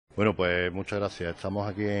Bueno, pues muchas gracias. Estamos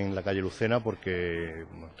aquí en la calle Lucena porque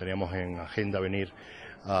teníamos en agenda venir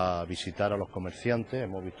a visitar a los comerciantes.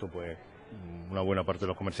 Hemos visto pues una buena parte de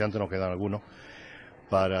los comerciantes, nos quedan algunos,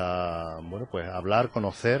 para pues hablar,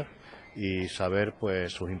 conocer y saber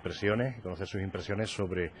pues sus impresiones, conocer sus impresiones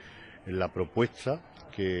sobre la propuesta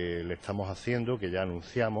que le estamos haciendo, que ya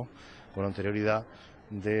anunciamos con anterioridad,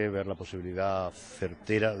 de ver la posibilidad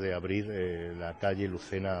certera de abrir la calle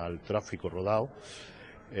Lucena al tráfico rodado,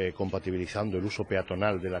 compatibilizando el uso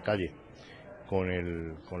peatonal de la calle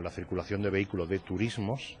con la circulación de vehículos de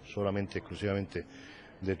turismos, exclusivamente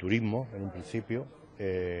de turismo en un principio,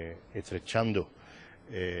 estrechando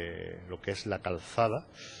lo que es la calzada,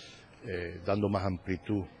 dando más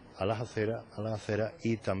amplitud a las aceras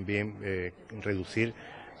y también reducir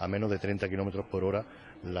a menos de 30 km por hora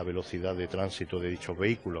la velocidad de tránsito de dichos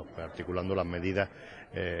vehículos, articulando las medidas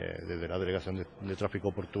desde la Delegación de Tráfico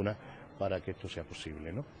oportuna para que esto sea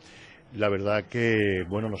posible, ¿no? La verdad que,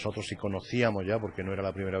 nosotros sí conocíamos ya, porque no era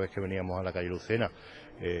la primera vez que veníamos a la calle Lucena,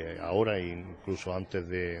 ahora incluso antes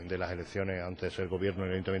de las elecciones, antes de ser gobierno en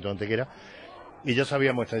el Ayuntamiento de Antequera, y ya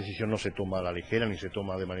sabíamos esta decisión no se toma a la ligera ni se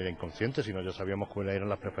toma de manera inconsciente, sino ya sabíamos cuáles eran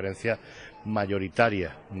las preferencias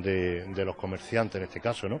mayoritarias de los comerciantes en este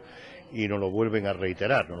caso, ¿no? Y nos lo vuelven a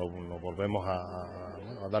reiterar, nos volvemos a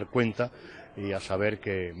dar cuenta y a saber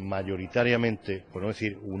que mayoritariamente, por no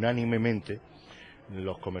decir unánimemente, todos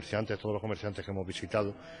los comerciantes que hemos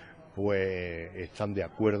visitado, pues están de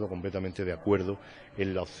acuerdo, completamente de acuerdo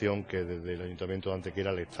en la opción que desde el Ayuntamiento de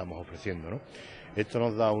Antequera le estamos ofreciendo, ¿no? Esto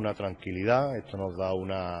nos da una tranquilidad, esto nos da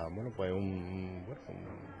una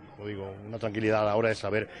tranquilidad a la hora de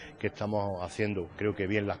saber que estamos haciendo, creo que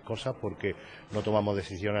bien las cosas, porque no tomamos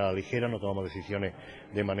decisiones a la ligera, no tomamos decisiones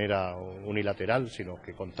de manera unilateral, sino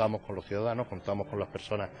que contamos con los ciudadanos, contamos con las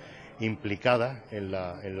personas implicadas en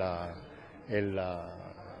la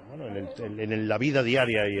vida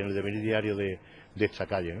diaria y en el devenir diario de esta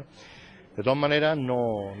calle, ¿no? De todas maneras,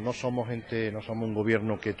 no somos un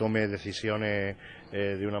gobierno que tome decisiones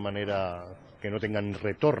de una manera que no tengan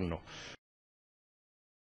retorno.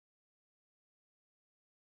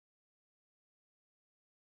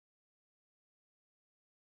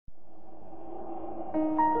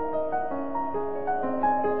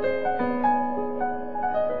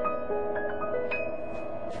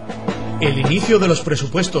 El inicio de los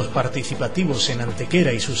presupuestos participativos en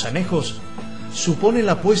Antequera y sus anejos supone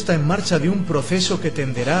la puesta en marcha de un proceso que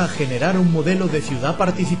tenderá a generar un modelo de ciudad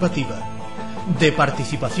participativa, de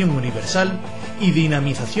participación universal y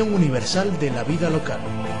dinamización universal de la vida local.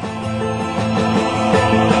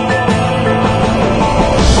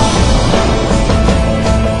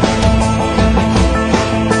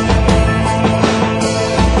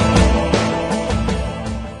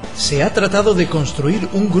 Se ha tratado de construir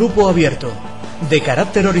un grupo abierto, de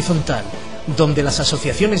carácter horizontal, donde las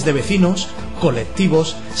asociaciones de vecinos,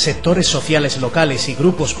 colectivos, sectores sociales locales y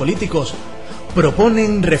grupos políticos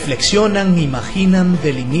proponen, reflexionan, imaginan,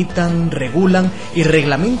 delimitan, regulan y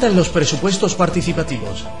reglamentan los presupuestos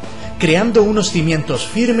participativos, creando unos cimientos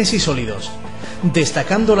firmes y sólidos,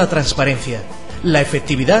 destacando la transparencia, la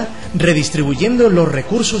efectividad, redistribuyendo los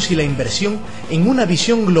recursos y la inversión en una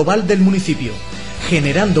visión global del municipio,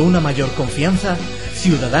 generando una mayor confianza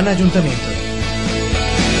ciudadana-ayuntamiento.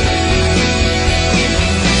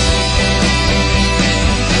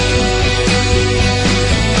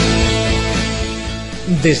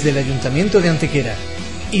 Desde el Ayuntamiento de Antequera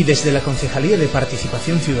y desde la Concejalía de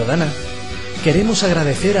Participación Ciudadana, queremos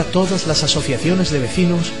agradecer a todas las asociaciones de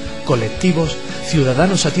vecinos, colectivos,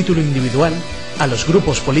 ciudadanos a título individual, a los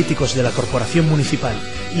grupos políticos de la Corporación Municipal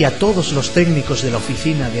y a todos los técnicos de la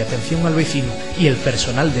Oficina de Atención al Vecino y el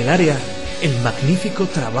personal del área, el magnífico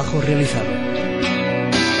trabajo realizado.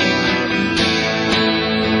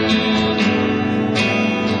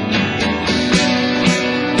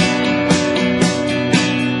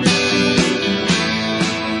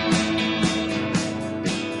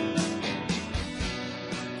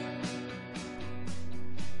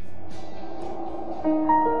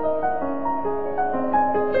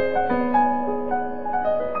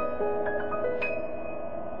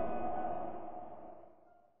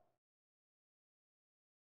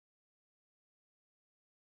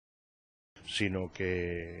 Sino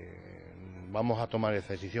que vamos a tomar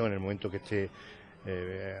esa decisión en el momento que esté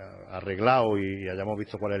arreglado y hayamos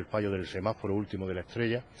visto cuál es el fallo del semáforo último de la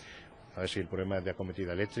estrella, a ver si el problema es de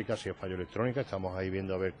acometida eléctrica, si es fallo electrónica, estamos ahí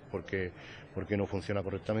viendo a ver por qué no funciona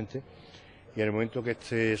correctamente, y en el momento que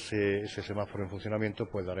esté ese semáforo en funcionamiento,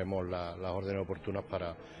 pues daremos las órdenes oportunas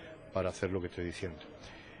para hacer lo que estoy diciendo.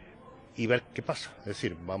 Y ver qué pasa, es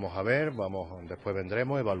decir, vamos a ver, después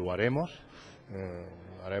vendremos, evaluaremos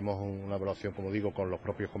haremos una evaluación, como digo, con los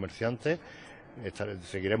propios comerciantes.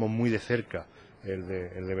 Seguiremos muy de cerca el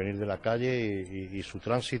devenir de la calle y su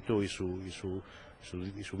tránsito y su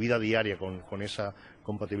vida diaria con esa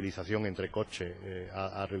compatibilización entre coches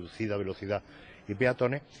a reducida velocidad y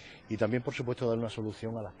peatones, y también, por supuesto, dar una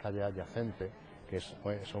solución a las calles adyacentes, que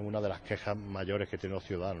son una de las quejas mayores que tienen los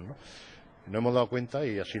ciudadanos, ¿no? Nos hemos dado cuenta,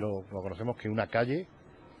 y así lo conocemos, que una calle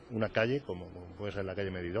como puede ser la calle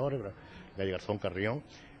Medidor, la calle Garzón Carrión,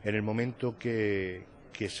 en el momento que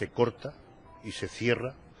se corta y se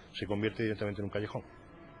cierra, se convierte directamente en un callejón,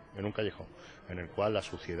 en el cual la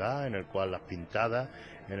suciedad, en el cual las pintadas,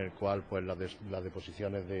 en el cual pues las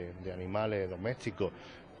deposiciones de animales domésticos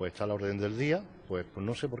pues está a la orden del día, pues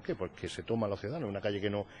no sé por qué, porque se toma a los ciudadanos, una calle que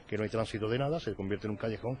no hay tránsito de nada, se convierte en un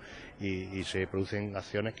callejón y se producen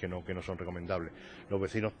acciones que no son recomendables. Los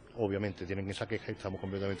vecinos obviamente tienen esa queja y estamos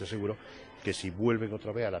completamente seguros que si vuelven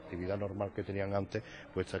otra vez a la actividad normal que tenían antes,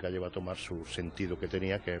 pues esta calle va a tomar su sentido que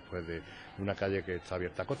tenía, que es pues de una calle que está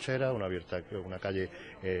abierta a cocheras, una calle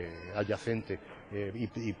adyacente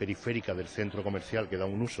y periférica del centro comercial, que da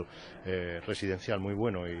un uso residencial muy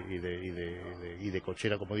bueno y de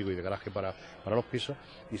cochera, como digo, y de garaje para los pisos,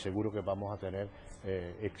 y seguro que vamos a tener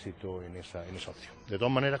éxito en esa opción. De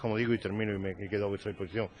todas maneras, como digo, y termino y me quedo a vuestra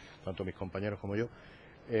disposición, tanto mis compañeros como yo,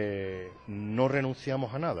 no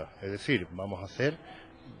renunciamos a nada, es decir, vamos a hacer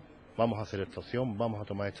esta opción, vamos a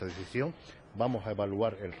tomar esta decisión, vamos a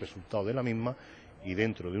evaluar el resultado de la misma y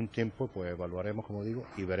dentro de un tiempo pues evaluaremos, como digo,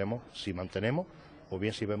 y veremos si mantenemos o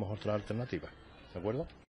bien si vemos otras alternativas. ¿De acuerdo?